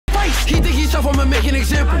zelf van me make een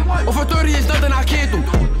example. Of een 30 is dat en haar keer toe.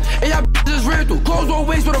 En ja, is real toe. Clothes don't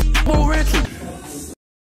waste with a f***ing rental.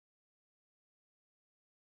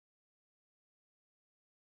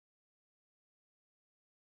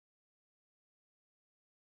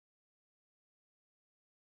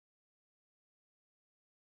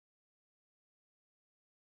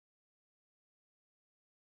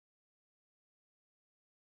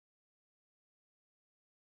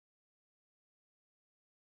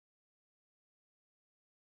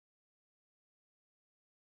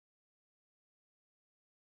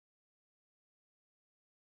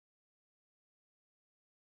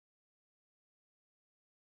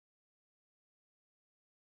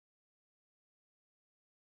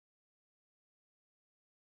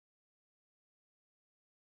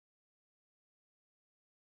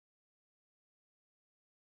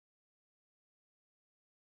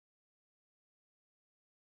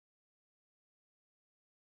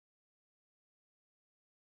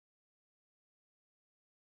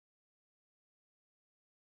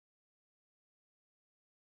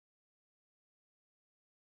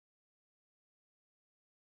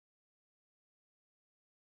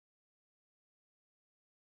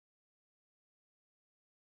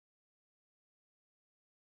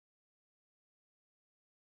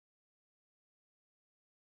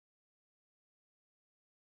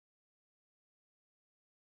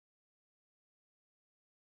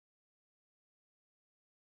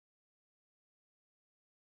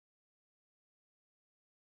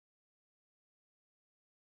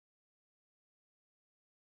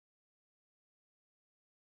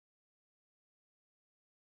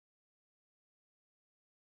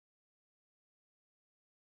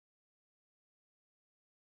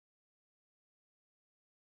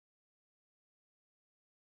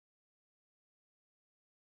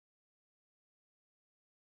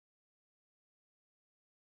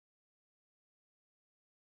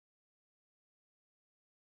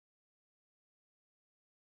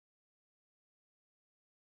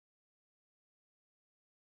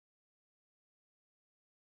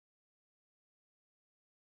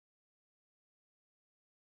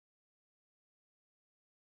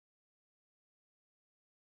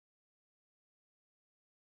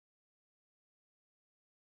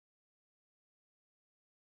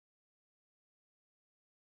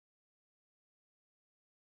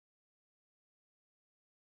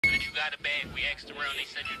 You got a bag, we asked around, they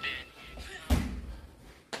said you did.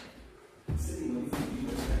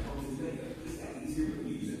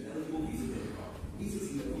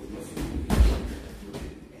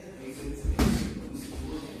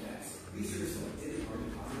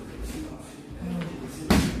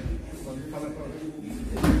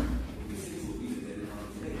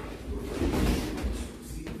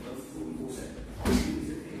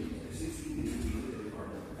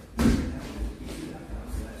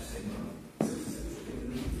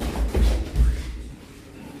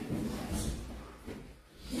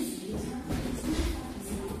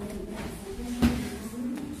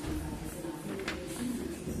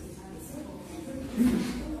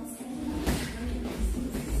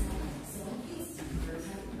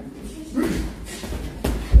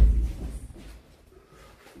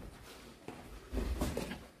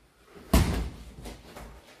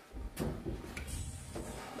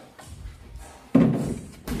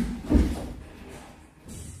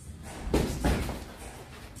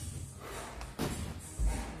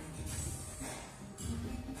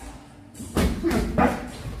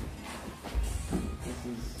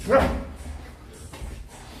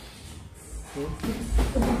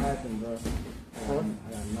 What happened, bro? I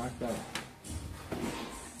got knocked out.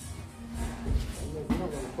 You don't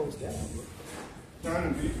want to post that, bro.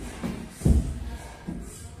 Trying to be.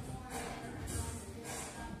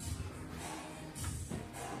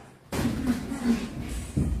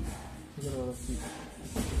 Look at all the feet.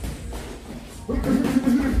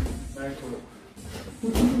 Back to it.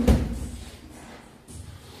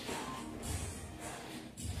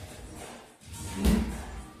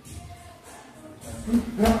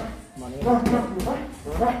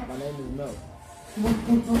 My name is Mel. And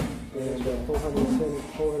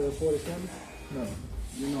 447? No.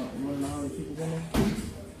 You know how many people in there?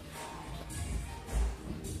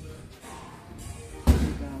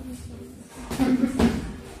 2,000.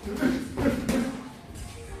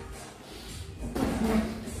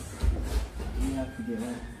 You have to get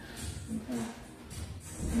right.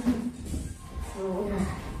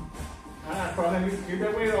 Alright, probably get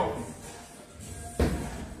that weight off.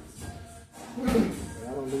 I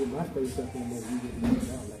don't leave my face up in there. You get knocked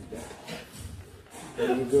out like that. That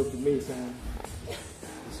ain't good for me, son.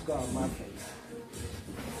 Scar on my face.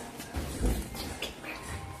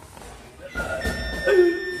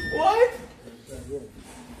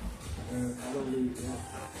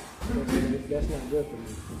 good for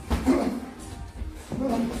me.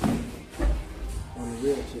 On the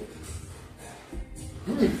real shit.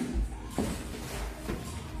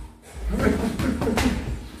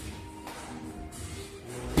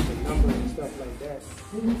 The number and stuff like that,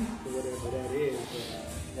 or whatever that is,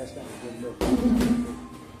 that's not a good look.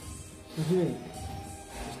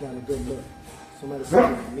 It's not a good look. Somebody said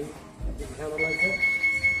to me, you can handle like that?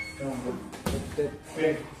 That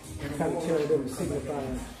kind of tells them to signify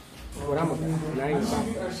what I'm about. And I ain't about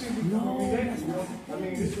that. No. What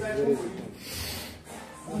is it?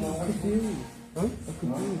 I'm confused. Huh? I'm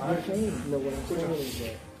confused. No, what I'm saying is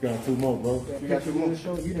that. You got 2 more, bro. You got 2 more? You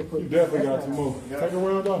definitely got 2 more. Take a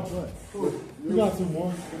round off. You got 2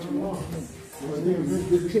 more. Well,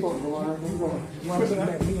 I'm saying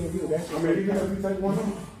that me and you, that's I mean, you can take one of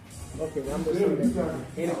them. okay, well, I'm just saying that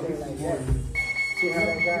anything like that. See how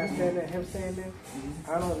that guy stand there, him stand there?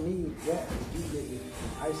 I don't need that. You get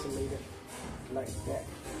isolated like that.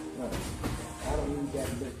 No. I don't need that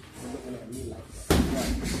look looking at me like that.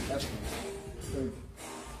 Right. That's what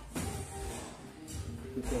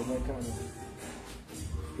because that kind of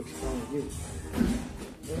explains you.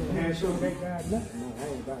 Man, show that guy nothing. No, I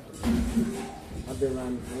ain't about to. I've been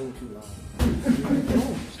around the game too long.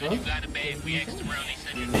 Said you got a bag, we asked around, they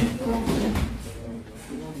said you did.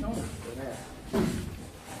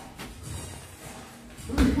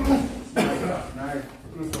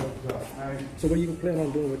 So what are you plan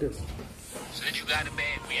on doing with this? Said you got a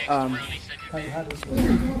bag, we asked around, they said you did.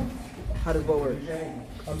 How does what work?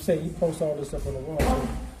 I'm saying you post all this stuff on the wall. So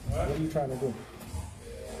what are you trying to do?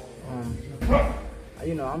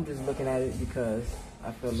 You know, I'm just looking at it because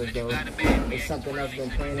I feel as though it's something that's been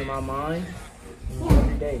playing in my mind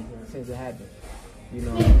every day since it happened. You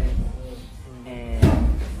know what I mean?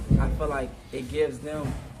 And I feel like it gives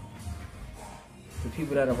them, the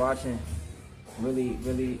people that are watching, really,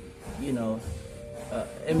 really, you know,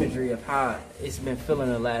 imagery of how it's been feeling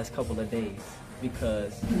the last couple of days.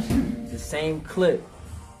 Because the same clip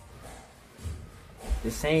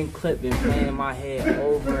been playing in my head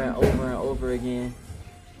over and over and over again.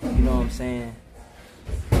 You know what I'm saying?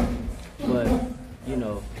 But, you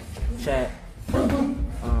know, chat,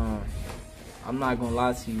 I'm not gonna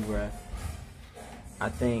lie to you, bruh. I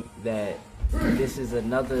think that this is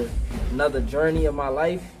another journey of my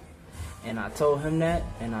life, and I told him that,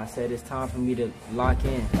 and I said it's time for me to lock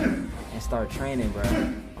in and start training,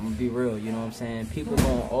 bruh. I'm gonna be real, you know what I'm saying? People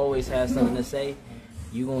gonna always have something to say.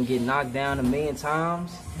 You gonna get knocked down 1,000,000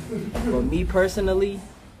 times. But me personally,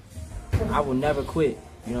 I will never quit.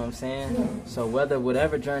 You know what I'm saying? So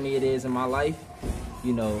whatever journey it is in my life,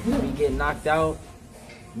 you know, me getting knocked out,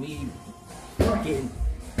 me getting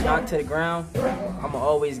knocked to the ground, I'ma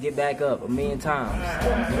always get back up 1,000,000 times. You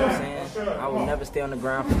know what I'm saying? I will never stay on the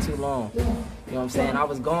ground for too long. You know what I'm saying? I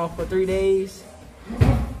was gone for 3 days,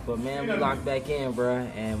 but man, we locked back in, bruh,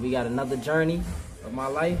 and we got another journey of my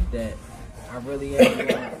life that I really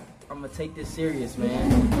am. I'm gonna take this serious,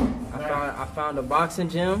 man. I found a boxing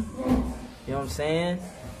gym. You know what I'm saying?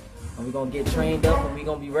 And we're gonna get trained up and we're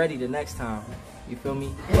gonna be ready the next time. You feel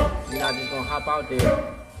me? We're not just gonna hop out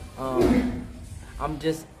there. I'm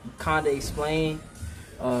just kinda explaining,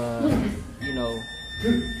 you know,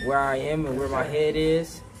 where I am and where my head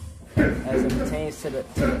is as it pertains to the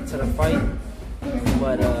fight.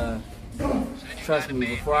 But trust me,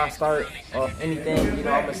 before I start anything, you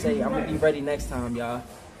know, I'm gonna be ready next time, y'all.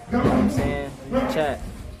 You know what I'm saying? Chat.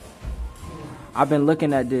 I've been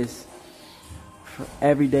looking at this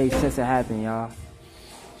every day since it happened, y'all.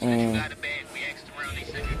 And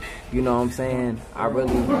you know what I'm saying? I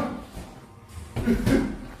really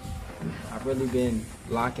been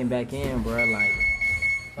locking back in, bro. Like,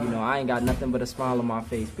 you know, I ain't got nothing but a smile on my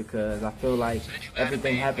face because I feel like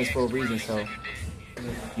everything happens for a reason. So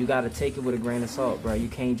you gotta take it with a grain of salt, bro. You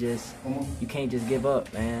can't just give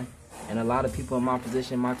up, man. And a lot of people in my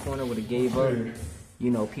position, in my corner, would have gave up.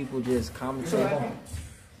 You know, people just commenting.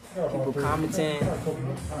 People commenting,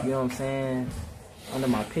 you know what I'm saying, under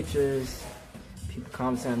my pictures. People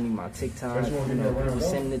commenting on me, my TikTok, you know, people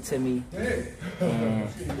sending it to me. And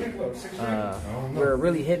where it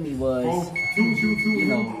really hit me was, you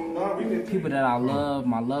know, people that I love,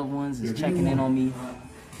 my loved ones, is checking in on me,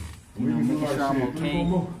 you know, making sure I'm okay.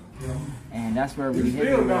 And that's where it really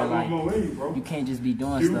hit me, where, like, you can't just be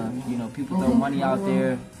doing stuff. You know, people throw money out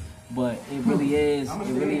there, but it really is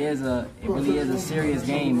a serious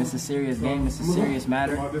game. It's a serious game. It's a serious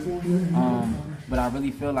matter. But I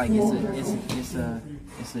really feel like it's a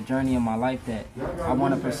journey in my life that I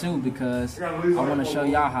want to pursue because I want to show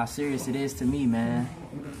y'all how serious it is to me, man.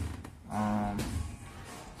 I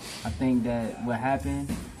think that what happened,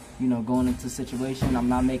 you know, going into the situation. I'm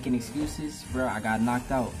not making excuses, bro. I got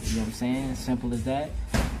knocked out. You know what I'm saying? Simple as that.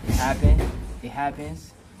 It happened. It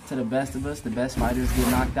happens to the best of us. The best fighters get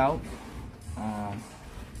knocked out.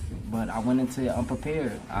 But I went into it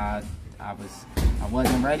unprepared. I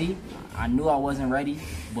wasn't ready. I knew I wasn't ready,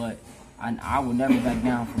 but I would never back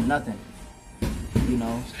down from nothing. You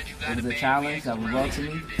know, it was a challenge that was brought to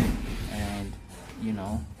me, and you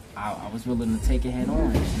know, I was willing to take it head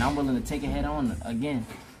on, and I'm willing to take it head on again.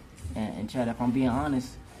 And Chad, if I'm being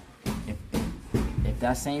honest, if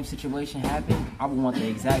that same situation happened, I would want the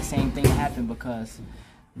exact same thing to happen, because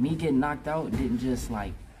me getting knocked out didn't just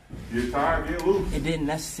like get tired, get loose. It didn't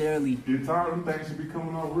necessarily get tired. Them things should be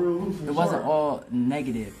coming out real loose. It wasn't all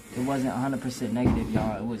negative. It wasn't 100% negative,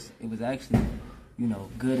 y'all. It was actually, you know,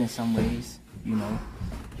 good in some ways. You know,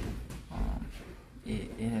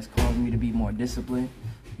 it has caused me to be more disciplined.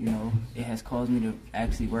 You know, it has caused me to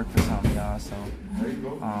actually work for something, y'all. So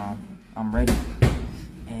I'm ready.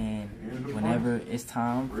 And whenever it's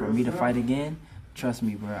time for me to fight again, trust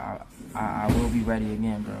me, bro, I will be ready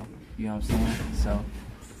again, bro. You know what I'm saying? So,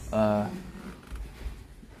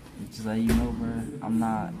 just letting you know, bro, I'm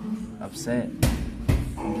not upset.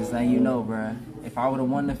 I'm just letting you know, bro. If I would have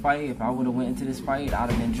won the fight, if I would have went into this fight, I'd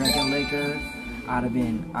have been drinking liquor, I'd have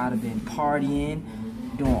been partying,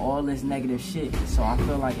 doing all this negative shit. So I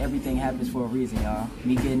feel like everything happens for a reason, y'all.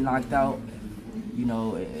 Me getting knocked out, you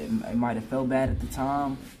know, it might have felt bad at the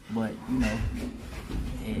time, but you know,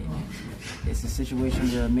 it's a situation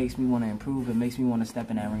where it makes me want to improve. It makes me want to step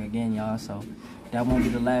in that ring again, y'all. So that won't be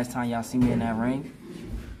the last time y'all see me in that ring.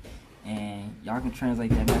 And y'all can translate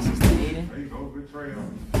that message to Aiden. There you go, good trade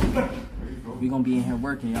on. We gonna be in here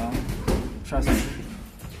working, y'all. Trust me.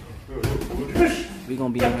 We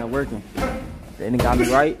gonna be in here working. Aiden got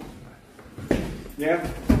me right. Yeah.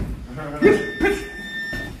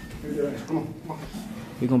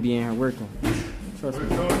 We gonna be in here working. Trust me.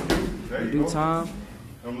 In due time,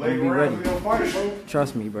 I'm gonna be ready.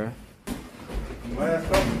 Trust me, bro.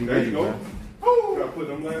 There you go. Gotta put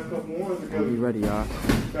them last couple ones together. Be ready, y'all.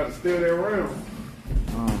 Gotta steal that round.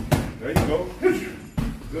 There you go.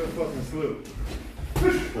 Good fucking slip.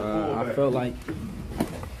 I felt like,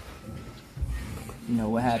 you know,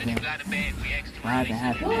 what happened. Man.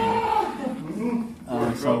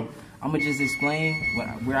 So I'm gonna just explain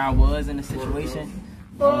where I was in the situation.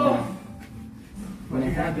 When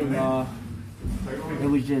it happened, y'all, it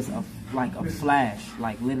was just like a flash,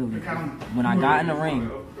 like literally. When I got in the ring,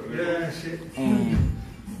 and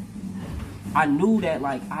I knew that,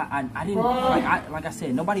 like, I didn't, like I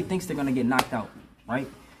said, nobody thinks they're gonna get knocked out, right?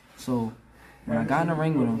 So when I got in the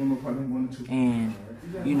ring with him, and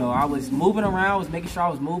you know, I was moving around, was making sure I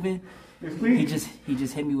was moving, he just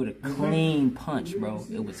hit me with a clean punch, bro.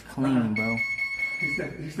 It was clean, bro. You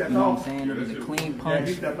know what I'm saying? It was a clean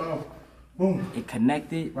punch. It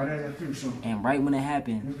connected, and right when it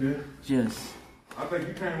happened, just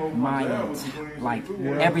like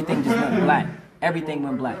everything just went black. Everything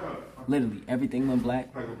went black. Literally, everything went black.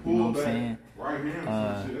 You know what I'm saying?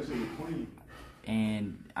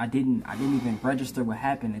 And I didn't even register what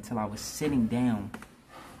happened until I was sitting down.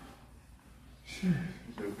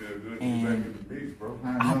 And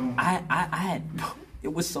I had,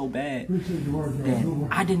 it was so bad that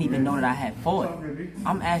I didn't even know that I had fought.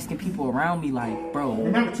 I'm asking people around me, like, bro,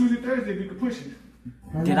 remember Tuesday, Thursday, you could push it.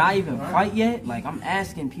 Did I even fight yet? Like, I'm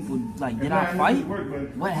asking people, like, did I fight?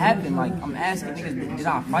 What happened? Like, I'm asking niggas, did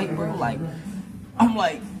I fight, bro? Like, I'm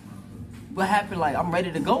like, what happened? Like, I'm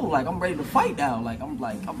ready to go. Like, I'm ready to fight now. Like, I'm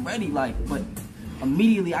ready. Like, but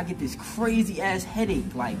immediately I get this crazy ass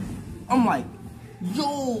headache. Like, I'm like,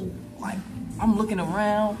 yo, like, I'm looking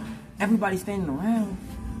around, everybody's standing around,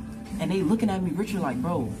 and they looking at me, Richard, like,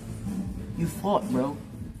 bro, you fought, bro.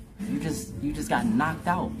 You just got knocked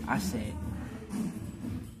out. I said,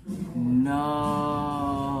 no.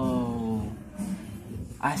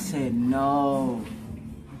 I said, no.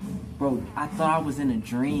 Bro, I thought I was in a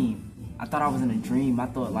dream. I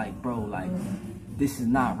thought, like, bro, like, this is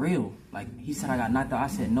not real. Like, he said I got knocked out. I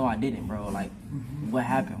said, no, I didn't, bro. Like, what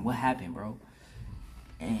happened? What happened, bro?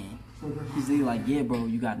 And he's like, yeah, bro,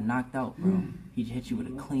 you got knocked out, bro. He hit you with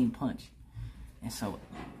a clean punch. And so,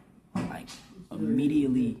 like,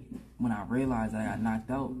 immediately when I realized that I got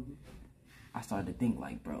knocked out, I started to think,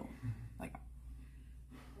 like, bro, like,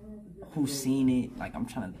 who's seen it? Like, I'm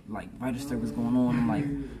trying to, like, register what's going on. I'm like,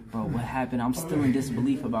 bro, what happened? I'm still in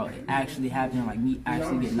disbelief about it actually happening, like, me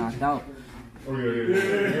actually getting knocked out.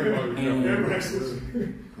 And,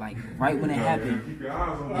 like, right when it happened, and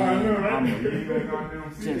I'm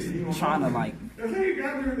just trying to, like,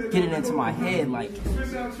 get it into my head, like,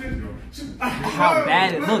 how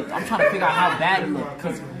bad it looked. I'm trying to figure out how bad it looked,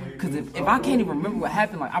 Because if I can't even remember what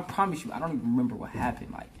happened, like, I promise you, I don't even remember what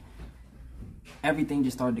happened. Like, everything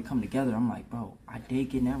just started to come together. I'm like, bro, I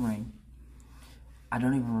did get in that ring. I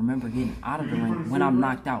don't even remember getting out of the ring when I'm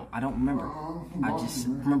knocked out. I don't remember. I just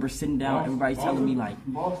remember sitting down, everybody telling me like,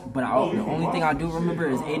 but the only thing I do remember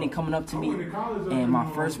is Aiden coming up to me, and my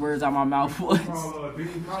first words out my mouth was, when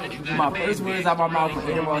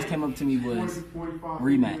Aiden Ross came up to me was,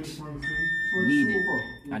 rematch.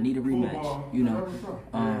 I need a rematch, you know.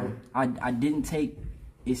 I didn't take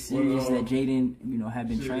it serious that Jaden, you know, had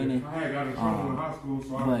been training,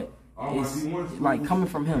 but it's like coming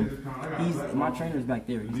from him. My trainer's back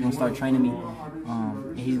there. He's gonna start training me,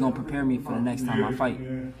 and he's gonna prepare me for the next time I fight.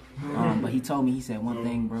 But he told me, he said one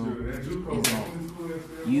thing, bro, is that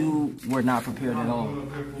you were not prepared at all.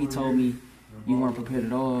 He told me you weren't prepared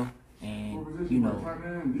at all, and you know,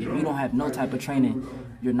 if you don't have no type of training,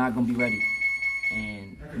 you're not gonna be ready.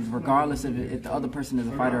 And regardless of if the other person is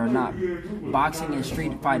a fighter or not, boxing and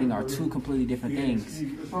street fighting are two completely different things. He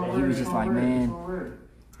was just like, man,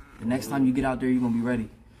 the next time you get out there, you're going to be ready.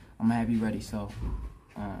 I'm going to have you ready. So,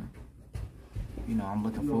 you know, I'm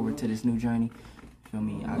looking forward to this new journey. Feel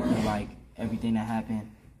me? I feel like everything that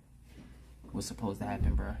happened was supposed to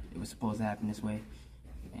happen, bro. It was supposed to happen this way.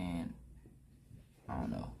 And I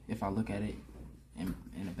don't know. If I look at it in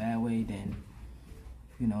a bad way, then,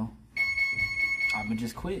 you know, I would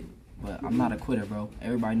just quit. But I'm not a quitter, bro.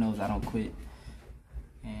 Everybody knows I don't quit.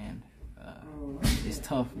 And it's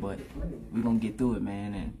tough, but we're going to get through it,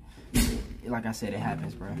 man. And like I said, it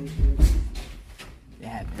happens, bro. It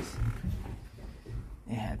happens.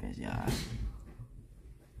 It happens, y'all.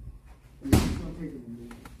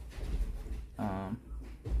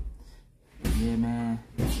 Yeah, man.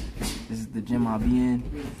 This is the gym I'll be in.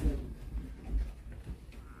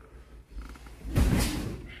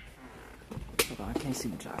 Hold on, I can't see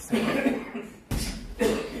what y'all saying.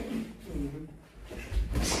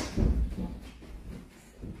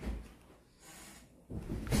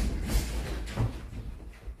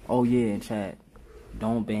 Oh yeah, in chat,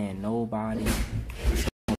 don't ban nobody,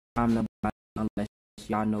 unless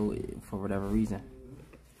y'all know it for whatever reason.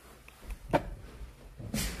 But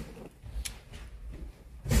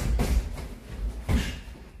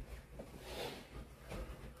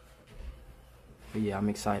yeah, I'm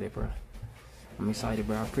excited, bro. I'm excited,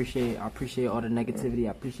 bro. I appreciate all the negativity.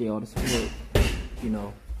 I appreciate all the support. You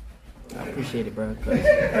know, I appreciate it, bro. 'Cause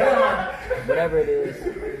whatever it is,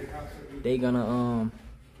 they gonna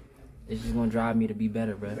it's just gonna drive me to be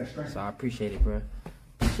better, bro. So I appreciate it, bro.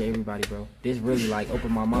 Appreciate everybody, bro. This really like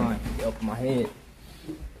opened my mind, it opened my head.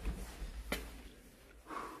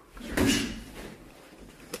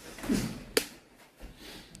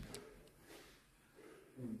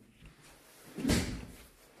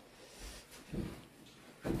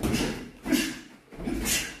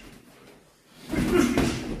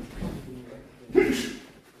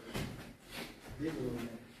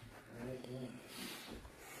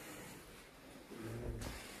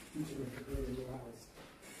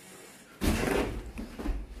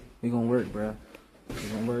 We gonna work, bro. We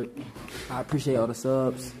gonna work. I appreciate all the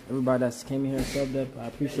subs. Everybody that's came in here and subbed up. I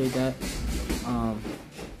appreciate that. Said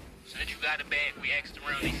you got it back. We asked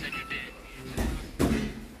around. They said you did.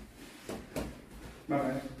 My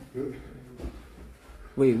bad. Good.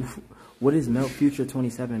 Wait, what does Melt Future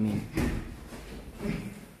 27 mean?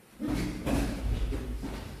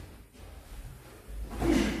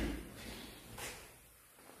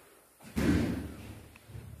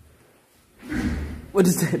 What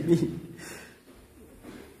does that mean?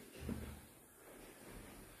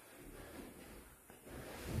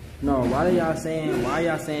 No, why y'all saying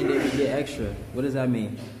they would get extra? What does that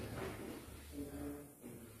mean?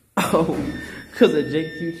 Oh, because of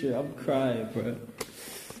Jake Future. I'm crying, bro.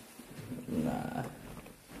 Nah.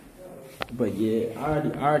 But yeah, I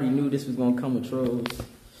already knew this was gonna come with trolls.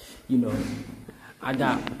 You know, I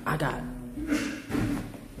got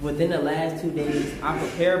within the last 2 days, I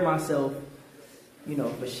prepared myself, you know,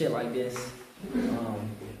 for shit like this.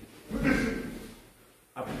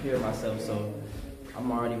 I prepared myself, so I'm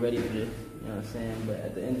already ready for this. You know what I'm saying? But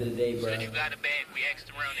at the end of the day, bro, Said you got it back. We asked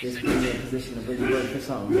around. They this said is you in a did. position to really work for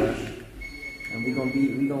something, bro. And we gonna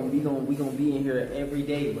be in here every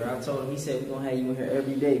day, bro. I told him, he said we gonna have you in here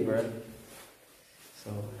every day, bro.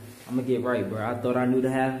 So I'm gonna get right, bro. I thought I knew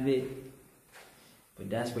the half of it, but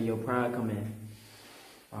that's where your pride come in.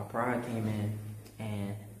 My pride came in,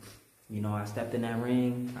 and you know, I stepped in that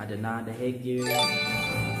ring. I denied the headgear.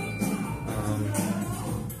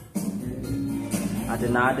 I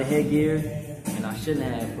denied the headgear, and I shouldn't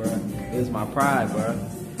have, bro. It was my pride, bro.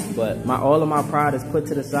 But all of my pride is put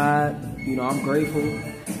to the side. You know, I'm grateful.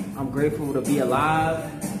 I'm grateful to be alive.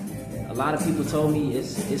 A lot of people told me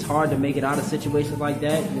it's hard to make it out of situations like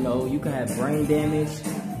that. You know, you can have brain damage.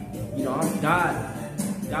 You know,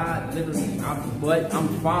 God literally, but I'm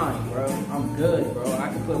fine, bro. I'm good, bro. I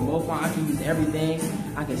can put both on. I can use everything.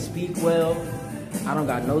 I can speak well. I don't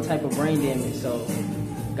got no type of brain damage. So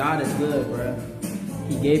God is good, bro.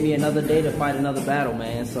 He gave me another day to fight another battle,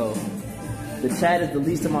 man. So the chat is the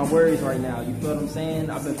least of my worries right now. You feel what I'm saying?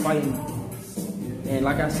 I've been fighting. And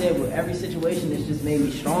like I said, with every situation, it's just made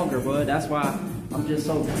me stronger, bro. That's why I'm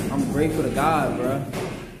grateful to God, bro.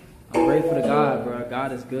 I'm grateful to God, bro.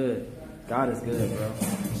 God is good. God is good, bro.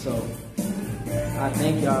 So I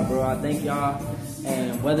thank y'all, bro. I thank y'all.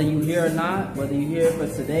 And whether you here or not, whether you here for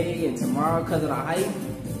today and tomorrow because of the hype,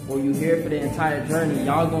 or you here for the entire journey,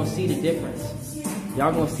 y'all gonna see the difference.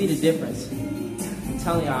 Y'all gonna see the difference. I'm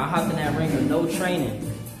telling y'all, I hopped in that ring with no training.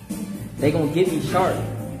 They gonna get me sharp.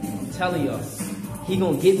 I'm telling y'all. He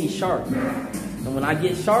gonna get me sharp. And when I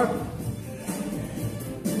get sharp,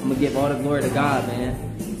 I'm gonna give all the glory to God, man.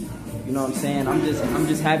 You know what I'm saying? I'm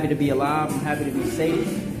just happy to be alive. I'm happy to be safe.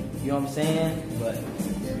 You know what I'm saying? But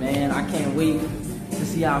man, I can't wait to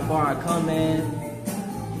see how far I come, man.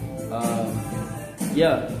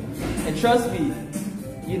 Yeah. And trust me,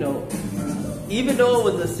 you know, even though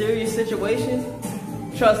it was a serious situation,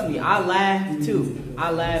 trust me, I laughed too.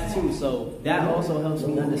 So that also helps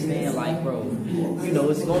me understand, like, bro, you know,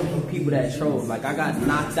 it's gonna be people that troll. Like, I got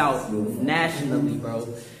knocked out nationally, bro.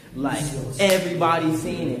 Like, everybody's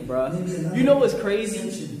seen it, bro. You know what's crazy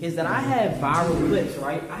is that I have viral clips,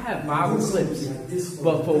 right? I have viral clips,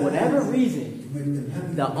 but for whatever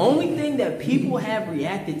reason, the only thing that people have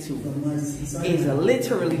reacted to is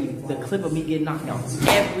literally the clip of me getting knocked out.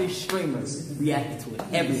 Every streamer reacted to it,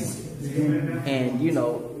 everyone. And you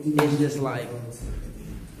know, it's just like,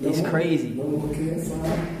 it's crazy.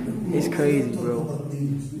 It's crazy, bro.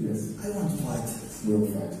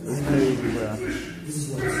 It's crazy, bro.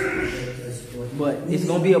 But it's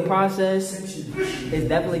gonna be a process. It's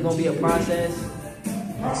definitely gonna be a process.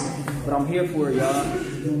 But I'm here for it, y'all.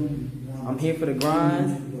 I'm here for the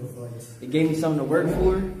grind. It gave me something to work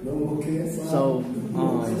for. So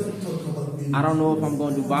I don't know if I'm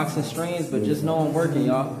gonna do boxing streams, but just know I'm working,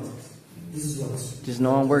 y'all. Just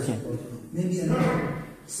know I'm working.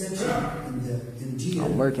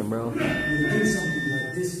 I'm working, bro.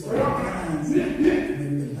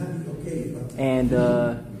 And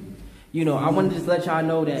you know, I want to just let y'all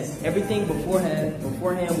know that everything beforehand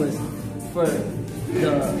was for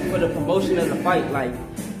the promotion of the fight. Like,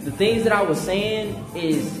 the things that I was saying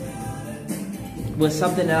was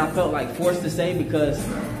something that I felt like forced to say because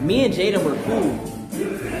me and Jaden were cool.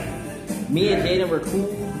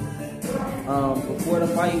 Before the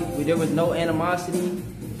fight, there was no animosity.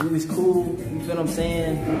 We was cool. You feel what I'm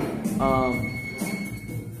saying?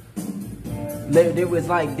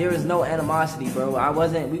 There was no animosity, bro.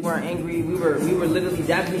 We weren't angry. We were literally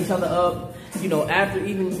dapping each other up. You know,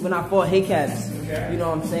 even when I fought Hey Cats, you know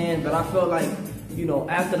what I'm saying? But I felt like, you know,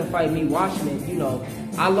 after the fight, me watching it, you know,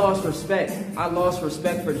 I lost respect. I lost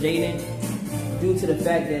respect for Jaden due to the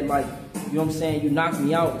fact that, like, you know what I'm saying, you knocked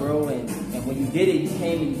me out, bro, and when you did it, you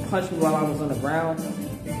came and you punched me while I was on the ground.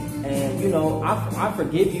 And, you know, I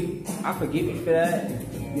forgive you. I forgive you for that.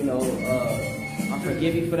 You know, I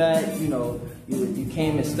forgive you for that. You know, you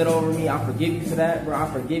came and stood over me. I forgive you for that, bro. I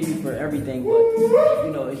forgive you for everything. But,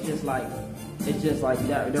 you know, it's just like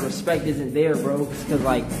that, the respect isn't there, bro. Because,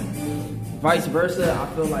 like, vice versa, I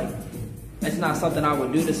feel like that's not something I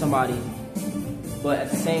would do to somebody. But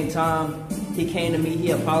at the same time, he came to me,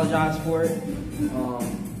 he apologized for it.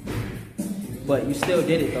 But you still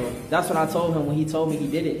did it, though. That's what I told him when he told me he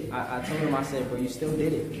did it. I told him, I said, bro, you still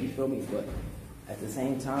did it. You feel me? But at the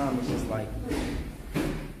same time, it's just like,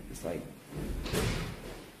 it's like,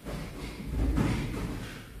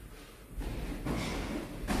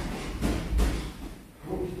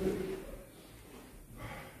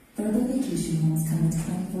 Further vacation homes come with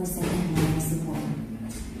 24/7 live support.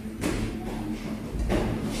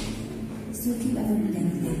 So if you ever need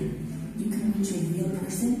anything, you can reach a real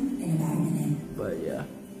person in about a minute. but yeah.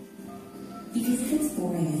 Because if it's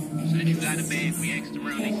 4 a.m. and Said you got a bed, we asked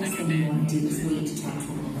around, they said you did. you want to do is wait to talk to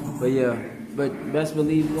them. But yeah, but best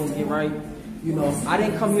believe we're gonna get right. You know, I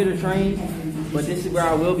didn't come here to train, but this is where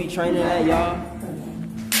I will be training at, y'all.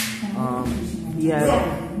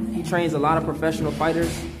 He trains a lot of professional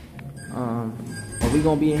fighters. But we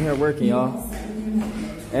gonna be in here working, y'all.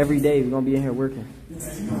 Every day we're gonna be in here working.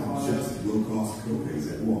 Low-cost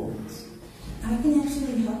copays at Walgreens. I can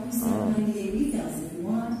actually help you set up 90-day refills if you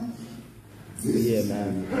want. Yeah,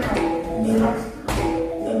 man.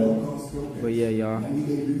 But yeah, y'all.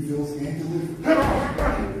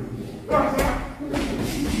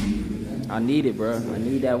 I need it, bro. I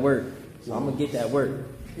need that work. So I'm gonna get that work.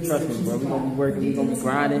 Trust me, bro. We gonna be working. We gonna be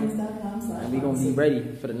grinding, and we gonna be ready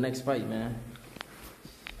for the next fight, man.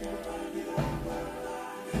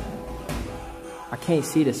 I can't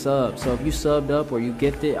see the sub, so if you subbed up or you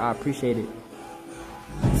gifted, I appreciate it.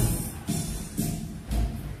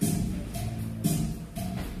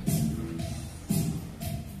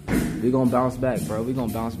 We gonna bounce back, bro. We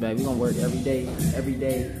gonna bounce back. We gonna work every day, every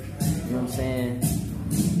day. You know what I'm saying?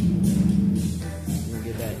 We gonna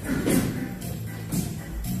get back.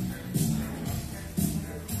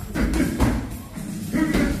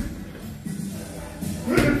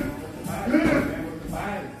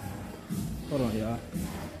 Hold on, y'all.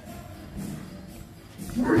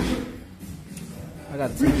 I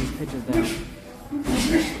gotta take these pictures down.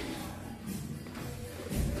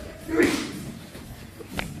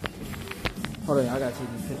 Hold on, I gotta take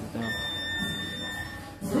these pictures down.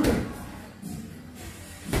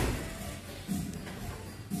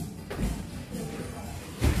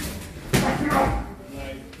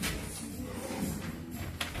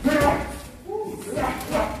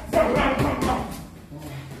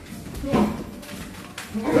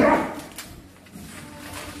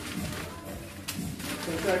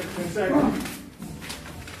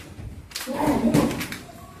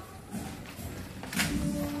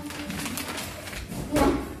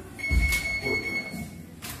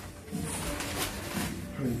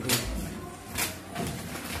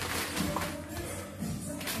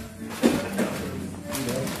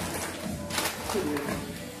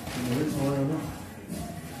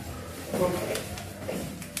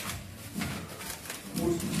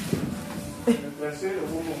 That's it or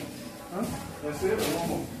one more? Huh? That's it or one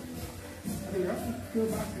more? I think I can feel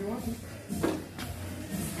about if you want to.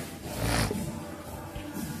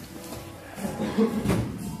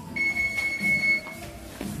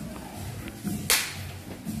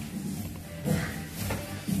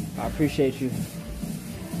 I appreciate you.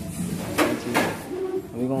 Thank you.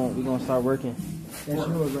 We gonna start working. That's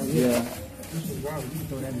yours right here. Yeah. This is Robert. You can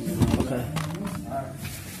throw that in. Okay. All right.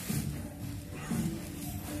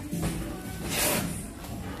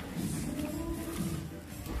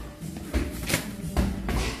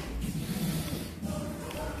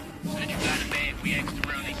 Said you got a bag, we asked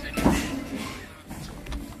around, they said you did.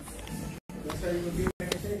 That's how you gonna be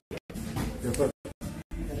back in. Yes, sir.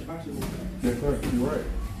 Yes, sir. You're right.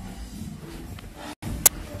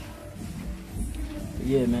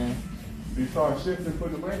 Yeah, man. He started shifting,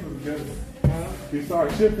 putting them angles together. He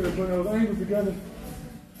started shifting and putting those angles together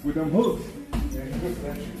with them hooks. Yeah, he hooked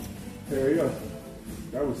that shit. Hell yeah.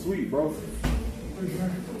 That was sweet, bro.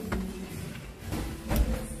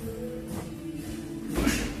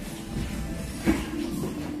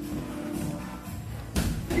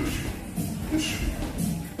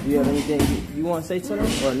 Do you have anything you want to say to them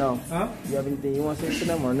or no? Huh? You have anything you want to say to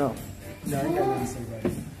them or no? No, I ain't got nothing to say about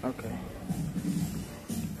it. Okay.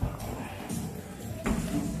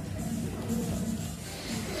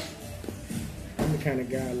 I'm the kind of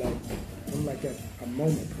guy like, I'm like a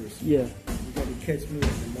moment person. Yeah. You gotta catch me at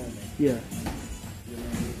the moment. Yeah. You know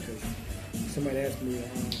what I mean? Because somebody asked me,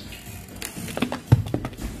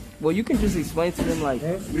 Well, you can just explain to them like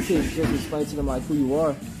Huh? you can just explain to them like who you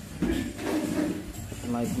are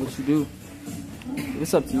and like what you do.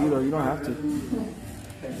 It's up to you though. You don't have to.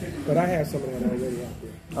 but I have some of that already out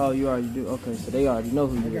there. Oh, you already do. Okay, so they already know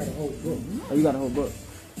who I you got are. a whole book. Oh, you got a whole book.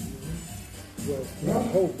 Well, not a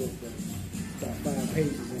whole book, but about 5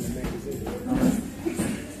 pages in the magazine.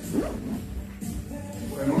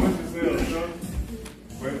 Well, push yourself, son.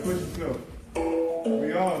 Well, push yourself.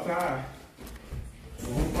 We all tired.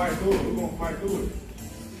 We're gonna fight through it. We're gonna fight through it.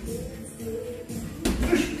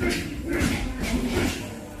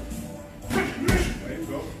 There you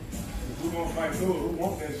go. If we're gonna fight through it, we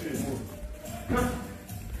want that shit.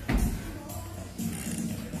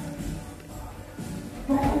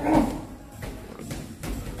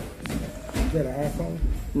 Is that an iPhone?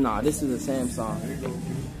 Nah, this is a Samsung. There you go.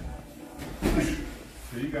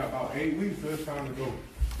 So you got about 8 weeks, so it's time to go.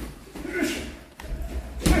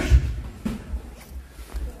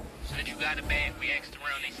 Said you got a bag, we asked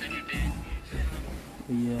around, they said you did.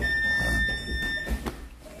 Yeah.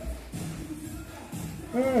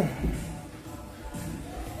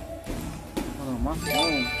 Hold on, my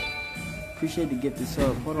phone. Appreciate to get this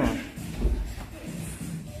up. Hold on.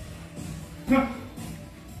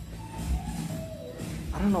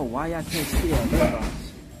 I don't know why y'all can't see that alert box.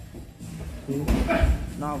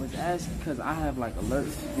 No, I was asking because I have like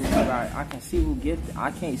alerts. I can see who gifted.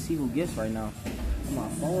 I can't see who gifts right now. My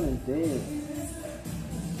phone is dead.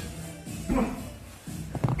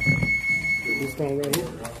 This phone right here?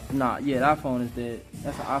 Nah, yeah, that phone is dead.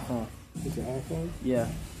 That's an iPhone. It's an iPhone? Yeah.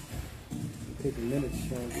 It take a minute to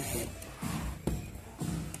charge this up.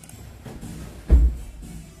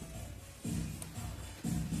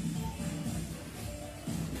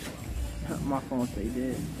 My phone stay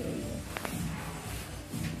dead.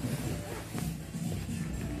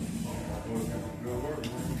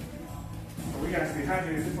 We gotta stay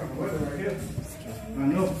hydrated. This fucking weather right here. I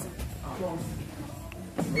know.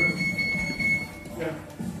 Yeah.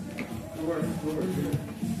 Good work. Good work.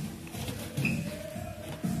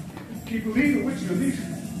 Keep believing with you at least.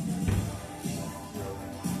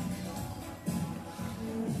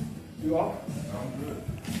 You off? I'm good.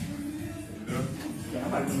 You done? Yeah,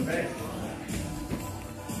 I'm not doing bad.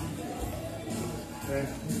 Okay.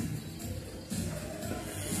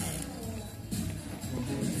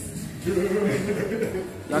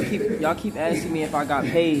 Y'all keep asking me if I got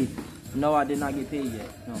paid. No, I did not get paid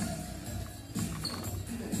yet. No.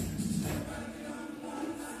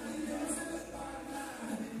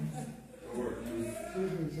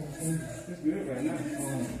 It's good right now.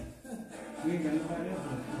 We ain't got nobody else.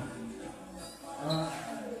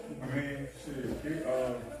 I mean, shit.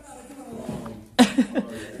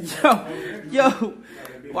 Yo,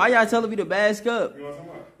 why y'all telling me to mask up? You know what I'm talking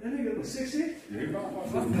about? That nigga was 60? Yeah, he about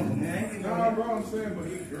Fuck no, man. Nah, bro, I'm saying, but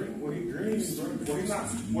he green. Well, he green. Well, he's not.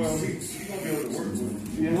 Well, he gonna be able to work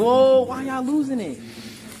with it. Yeah. Whoa, why y'all losing it? I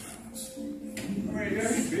mean,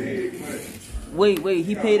 yeah, he's big, but Wait,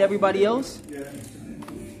 he paid everybody else? yeah.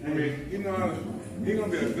 I mean, you know, he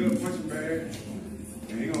gonna be a good punching bag,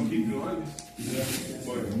 and he gonna keep you honest. Yeah.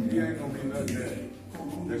 But he ain't gonna be nothing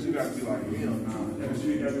that you gotta be like, nah. That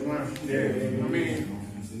you gotta be lying. Yeah. I mean.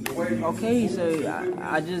 Okay, so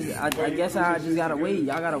I guess I just gotta wait.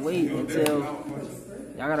 Y'all gotta wait until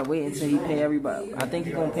he pay everybody. I think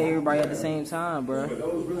he gonna pay everybody at the same time, bro. You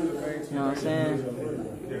know what I'm saying?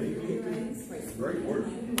 Great work.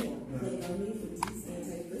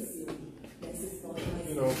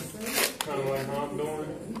 You know, kind of like how I'm doing.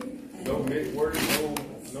 No network,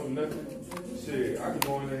 no nothing. Shit, I can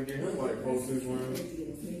go in there and get him like 4-6 rounds.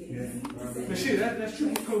 Yeah. But shit, that's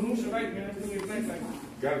true. Coach Moose right, man. That's really a thing.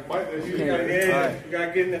 Gotta fight that shit. Okay. You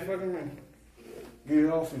gotta get in that fucking ring. Get it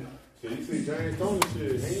off him. So you see James Tony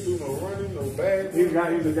shit, he ain't do no running, no bad. He's a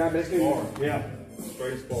guy that's spar. Yeah.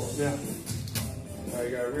 Straight spar. Yeah. How you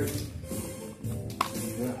got rich?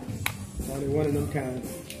 Yeah. Only one of them kind.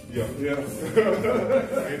 Yeah.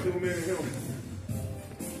 Ain't too many of him.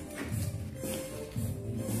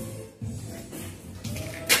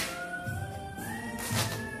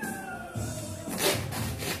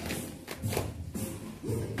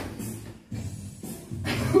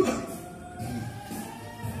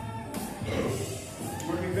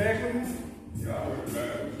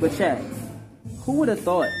 But chat, who would have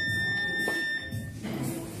thought?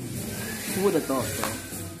 Who would have thought, though?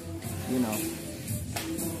 You know.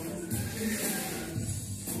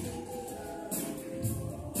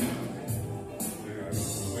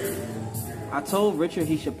 I told Richard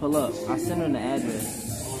he should pull up. I sent him the address.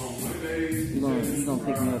 He's gonna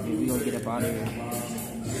pick me up and we gonna get up out of here.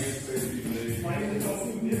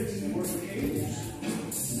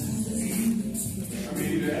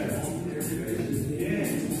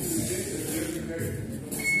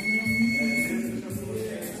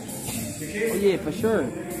 Oh yeah, for sure.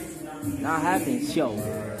 That happens, yo.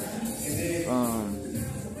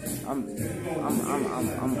 I'm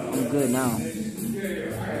good now.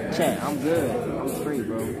 Chat, I'm good. I'm straight,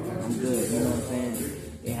 bro. I'm good. You know what I'm saying?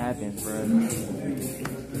 It happens, bro.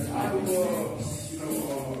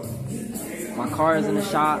 My car is in the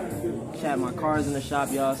shop. Chat, my car is in the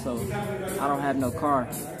shop, y'all. So I don't have no car.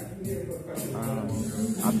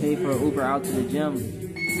 I paid for an Uber out to the gym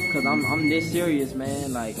because I'm this serious,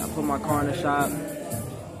 man. Like I put my car in the shop.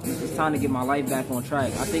 It's time to get my life back on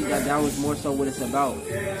track. I think that was more so what it's about.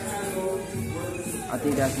 I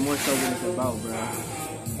think that's more so what it's about, bro.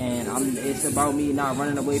 And it's about me not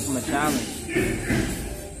running away from a challenge.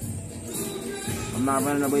 I'm not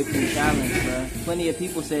running away from the challenge, bro. Plenty of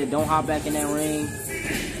people said don't hop back in that ring,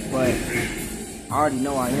 but I already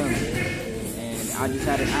know I am. And I just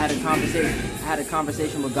I had a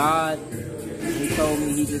conversation with God. He told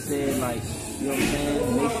me, he just said, like, you know what I'm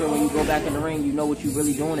saying? Make sure when you go back in the ring, you know what you're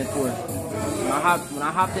really doing it for. When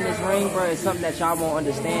I hopped in this ring, bro, it's something that y'all won't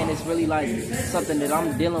understand. It's really like something that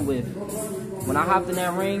I'm dealing with. When I hopped in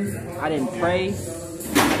that ring, I didn't pray.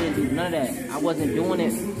 I didn't do none of that. I wasn't doing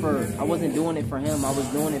it for him. I was doing it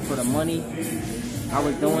for the money. I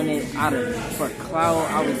was doing it for clout.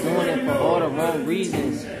 I was doing it for all the wrong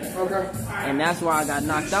reasons. And that's why I got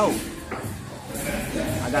knocked out.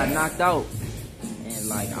 I got knocked out. And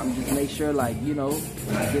like, I'm just make sure, like, you know,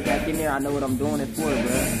 when I get back in there, I know what I'm doing it for, bro.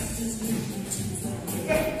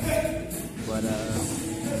 But,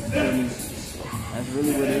 feel me? That's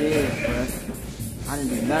really what it is, bro. I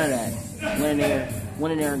didn't do none of that.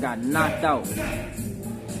 Went in there and got knocked out.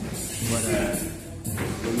 But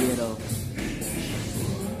yeah, though.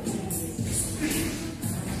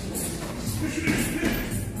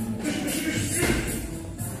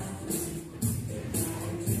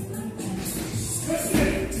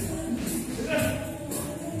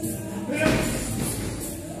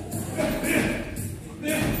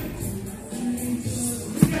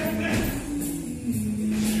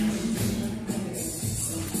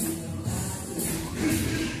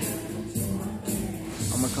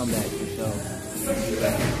 I'm gonna come back for sure.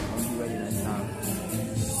 I'll be ready next time.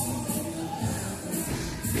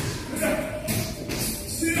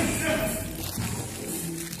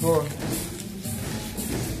 Sure.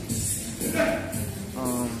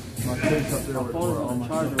 My case up there My phone is on the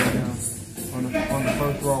charger right now. On the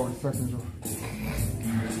first row and second row.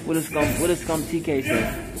 What does Scum TK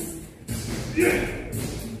say?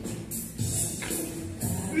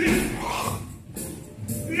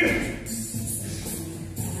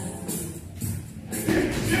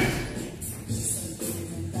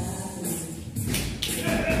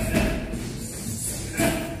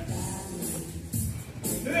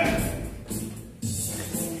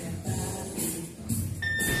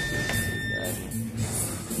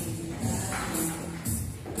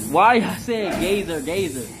 Why y'all saying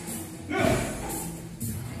gazer?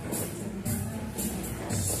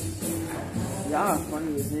 Y'all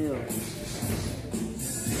funny as hell.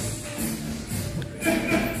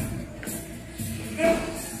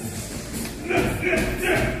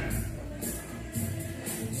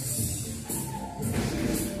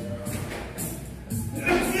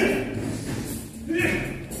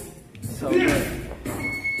 So look,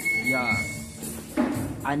 y'all,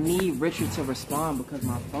 I need Richard to respond because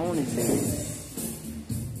my phone is dead.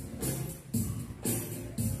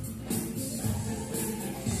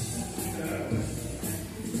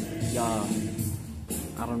 Y'all,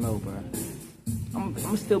 I don't know, bro. I'm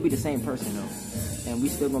gonna still be the same person though, and we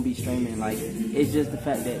still gonna be streaming. Like, it's just the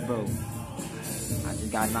fact that, bro, I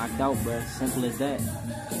just got knocked out, bro. Simple as that.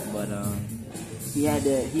 But he had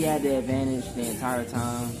the advantage the entire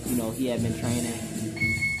time. You know, he had been training.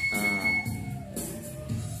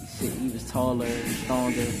 He was taller,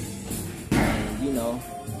 stronger, and you know,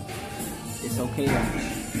 it's okay though.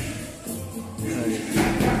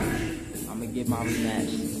 Because I'm gonna get my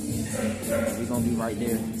rematch. We're gonna be right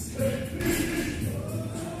there.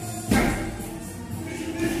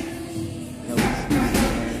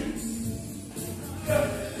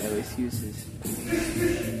 No excuses,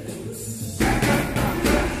 man.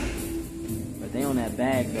 But they on that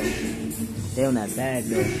bag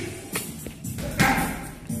though.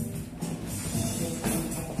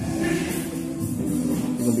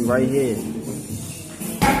 We're gonna be right here.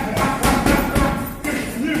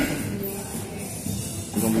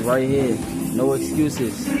 We're gonna be right here. No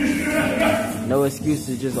excuses. No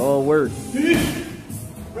excuses, just all work.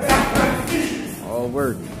 All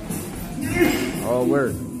work. All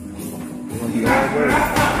work. We're gonna be all work.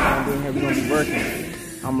 We're gonna be working.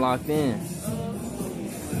 I'm locked in.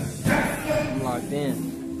 I'm locked in.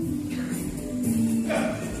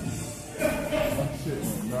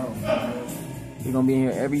 We're gonna be in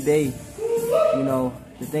here every day. You know,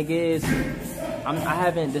 the thing is, I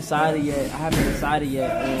haven't decided yet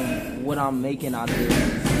on what I'm making out of this.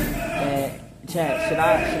 And chat, should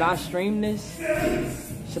I stream this?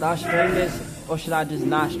 Should I stream this or should I just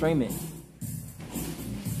not stream it?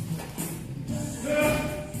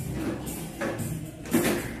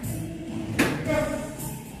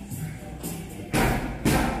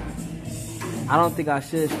 I don't think I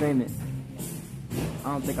should stream it.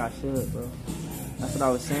 I don't think I should, bro. That's what I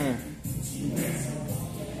was saying.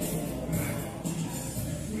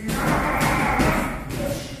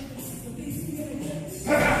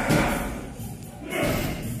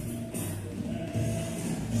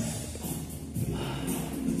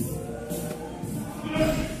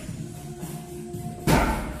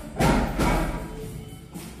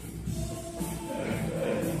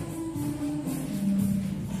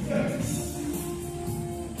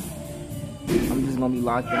 I'm just gonna be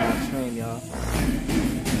locked in on stream, y'all.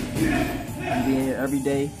 I'm being here every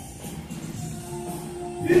day.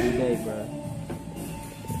 Every day, bro.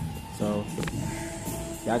 So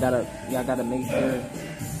y'all gotta make sure.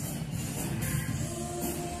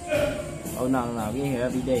 Oh no, we in here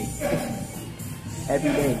every day.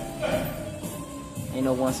 Every day. Ain't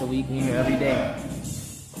no once a week, we in here every day.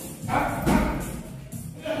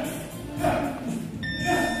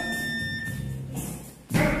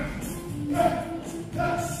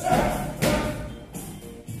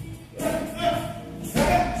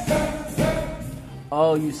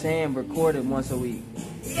 Oh, you saying record it once a week?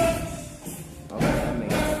 Okay, that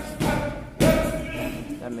makes sense.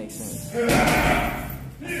 That makes sense.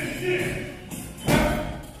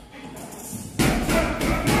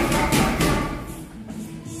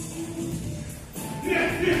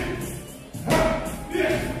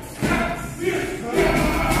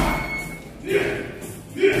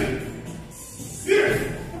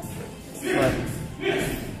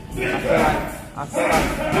 I feel like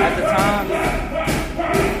at the time, God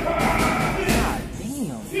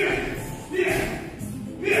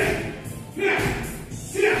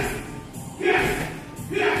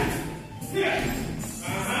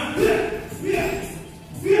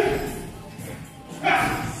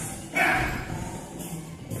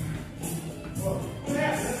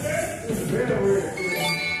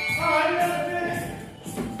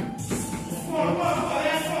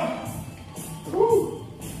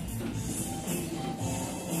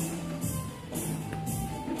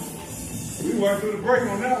We went through the break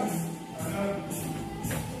on that one.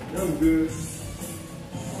 That was good.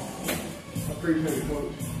 I appreciate it,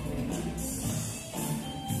 Coach.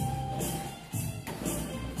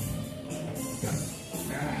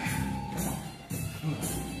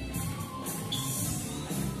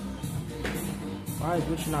 Why is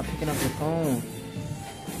Richard not picking up the phone?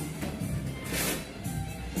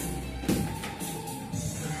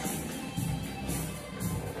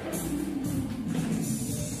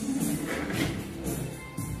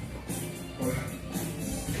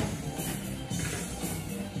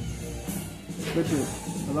 Richard,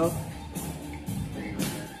 hello?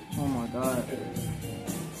 Oh my God.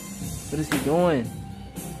 What is he doing?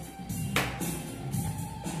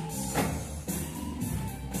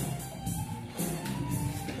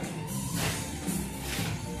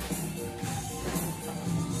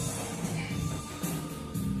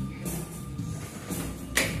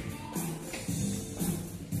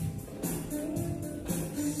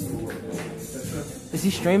 Is he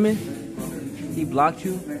streaming? He blocked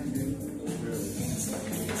you?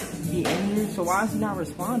 He in here? So why is he not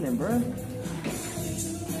responding, bruh?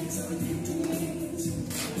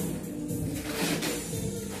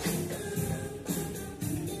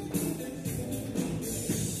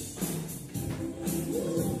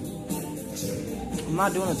 I'm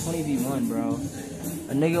not doing a 20v1, bro.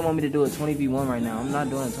 A nigga want me to do a 20v1 right now. I'm not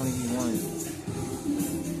doing a 20v1.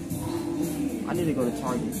 I need to go to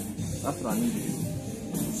Target. That's what I need to do.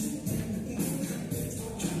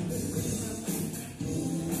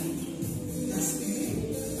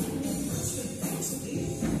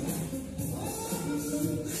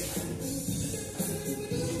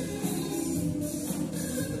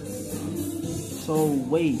 So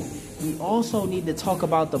wait, we also need to talk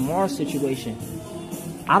about the Mars situation.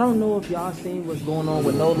 I don't know if y'all seen what's going on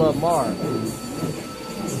with No Love Mars.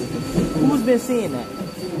 Who's been seeing that?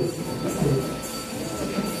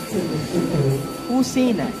 Who's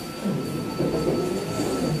seen that?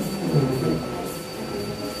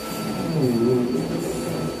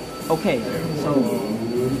 Okay, so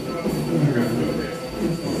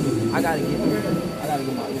I gotta get my Uber. I gotta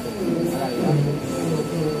get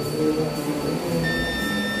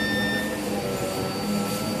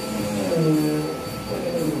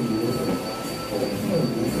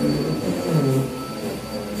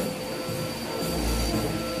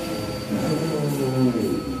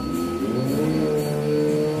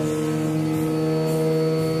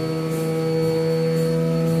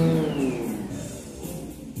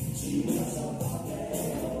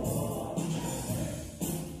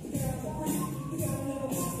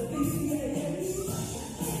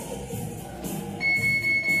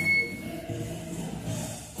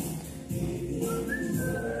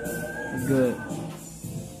good.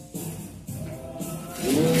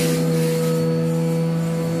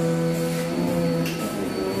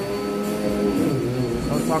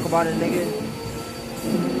 Don't talk about it, nigga.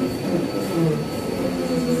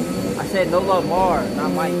 I said No Love Bar,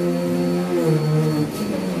 not Mike.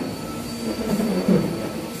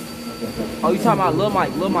 Oh, you talking about Lil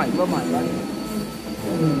Mike, right?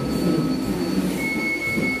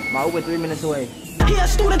 My Uber 3 minutes away. He a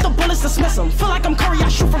student, the bullets dismiss him. Feel like I'm Curry, I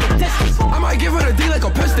shoot from a distance. I might give it a D like a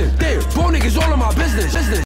piston. Damn, bro niggas all in my business.